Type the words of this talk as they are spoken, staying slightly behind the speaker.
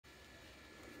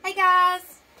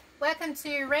Welcome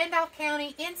to Randolph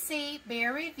County, NC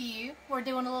Beer Review. We're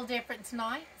doing a little different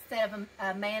tonight. Instead of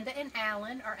Amanda and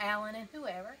Alan, or Alan and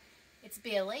whoever, it's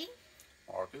Billy.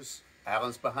 Marcus.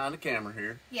 Alan's behind the camera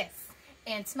here. Yes.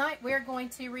 And tonight we're going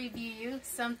to review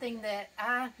something that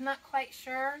I'm not quite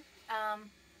sure.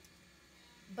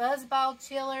 Ballz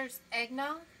Chillers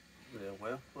Eggnog.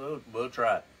 Yeah, well, we'll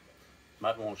try it.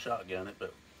 Might want to shotgun it,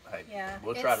 but hey, yeah,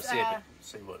 we'll try to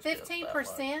see what it's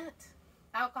 15%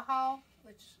 alcohol,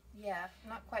 which, yeah, I'm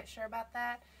not quite sure about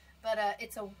that. But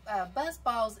it's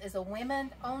Ballz is a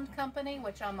women-owned company,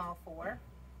 which I'm all for.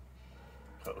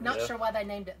 Oh, Not yeah. sure why they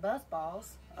named it Ballz,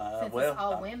 since well, it's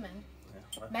all women.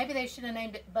 Yeah, well, Maybe they should have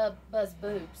named it Buzz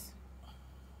Boobs.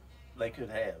 they could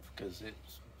have, because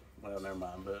it's, well, never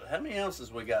mind. But how many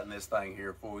ounces we got in this thing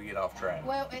here before we get off track?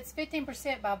 Well, it's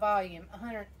 15% by volume,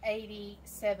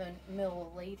 187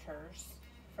 milliliters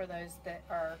for those that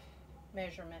are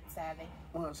measurement savvy.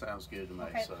 Well, that sounds good to me.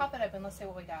 Okay, so. pop it open. Let's see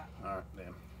what we got. All right,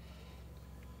 then.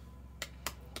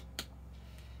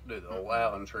 Do the old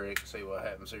Allen trick, see what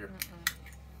happens here.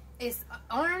 It's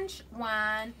orange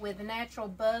wine with natural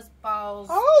Ballz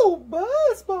Oh,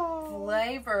 Ballz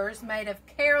flavors made of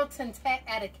Carrollton,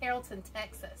 out of Carrollton,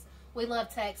 Texas. We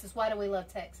love Texas. Why do we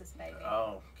love Texas, baby?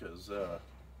 Oh, because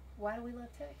Why do we love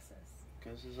Texas?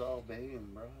 it's all big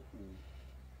and bright. And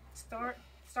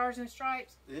Stars and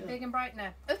stripes, yeah. big and bright. No,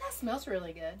 oh, that smells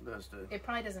really good. It does do. It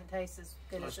probably doesn't taste as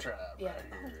good Let's as try it yeah. right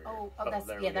here. Oh,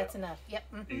 There we that's go. enough. Yep.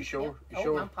 You sure? Yep. You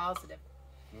sure? I'm positive.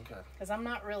 Okay. Because I'm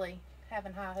not really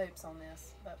having high hopes on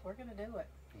this, but we're gonna do it.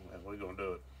 Well, we're gonna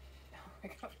do it.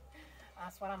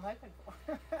 That's what I'm hoping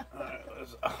for. All right.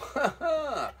 Let's.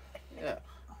 Yeah.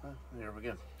 Here we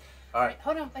go. All right.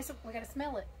 Hold on. We gotta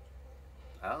smell it.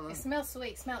 I don't know. It smells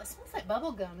sweet. It smells like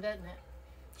bubble gum, doesn't it?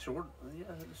 Short. Yeah,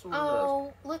 it sort of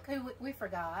Oh, look who we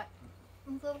forgot.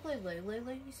 Little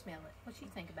Lulu, you smell it. What you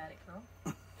think about it, girl?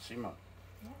 does. She might.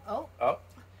 Oh, Oh.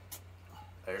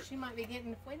 There. she might be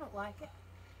getting if we don't like it.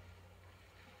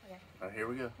 Okay, All right, here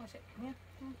we go. watch it. Yeah.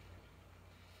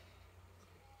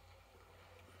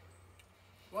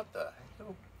 What the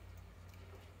hell?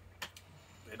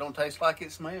 It don't taste like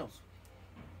it smells.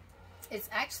 It's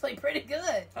actually pretty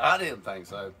good. I didn't think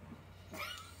so.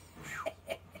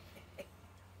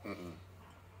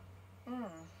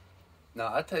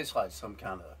 No, it tastes like some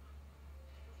kind of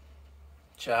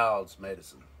child's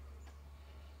medicine.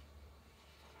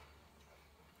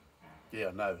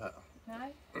 Yeah, no.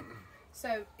 No?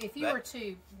 So, if you were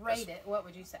to rate it, what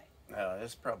would you say?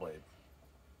 It's probably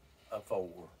a 4.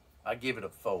 I give it a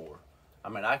 4. I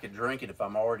mean, I could drink it if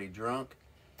I'm already drunk.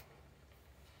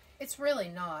 It's really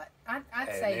not. I'd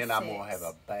say And then 6. I'm going to have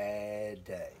a bad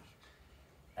day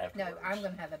No, afterwards. I'm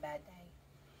going to have a bad day.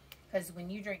 Because when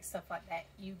you drink stuff like that,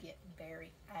 you get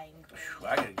very angry.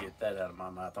 I got to get that out of my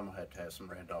mouth. I'm going to have some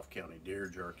Randolph County deer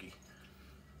jerky.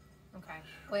 Okay.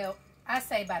 Well, I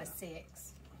say about a 6.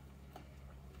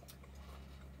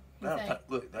 You That'll think? ta-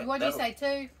 look, that- What'd you that'll-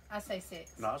 say, 2? I say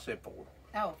 6. No, I said 4.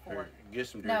 Oh, 4. Here, get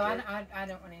some deer No, jerky. I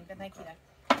don't want any, but thank you,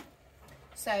 though.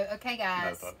 So, okay,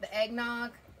 guys, thanks. the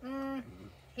eggnog,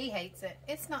 he hates it.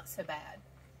 It's not so bad.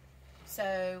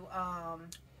 So, I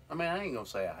mean, I ain't going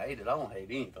to say I hate it. I don't hate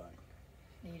anything.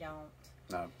 you don't.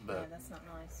 No, but No, that's not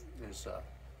nice. it's,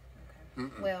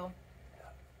 Okay. Well,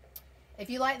 if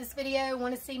you like this video,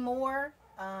 want to see more,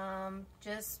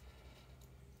 just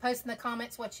post in the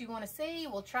comments what you want to see.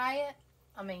 We'll try it.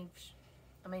 I mean,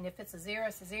 if it's a 0,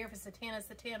 it's a 0. If it's a 10, it's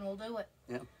a 10. We'll do it.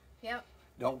 yeah. Yep.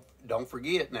 Don't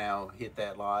forget now, hit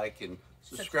that like and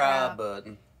subscribe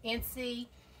button.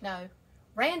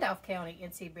 Randolph County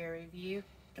NC Beer Review.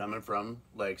 Coming from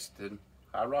Lexington.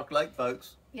 High Rock Lake,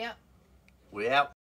 folks. Yep. We out.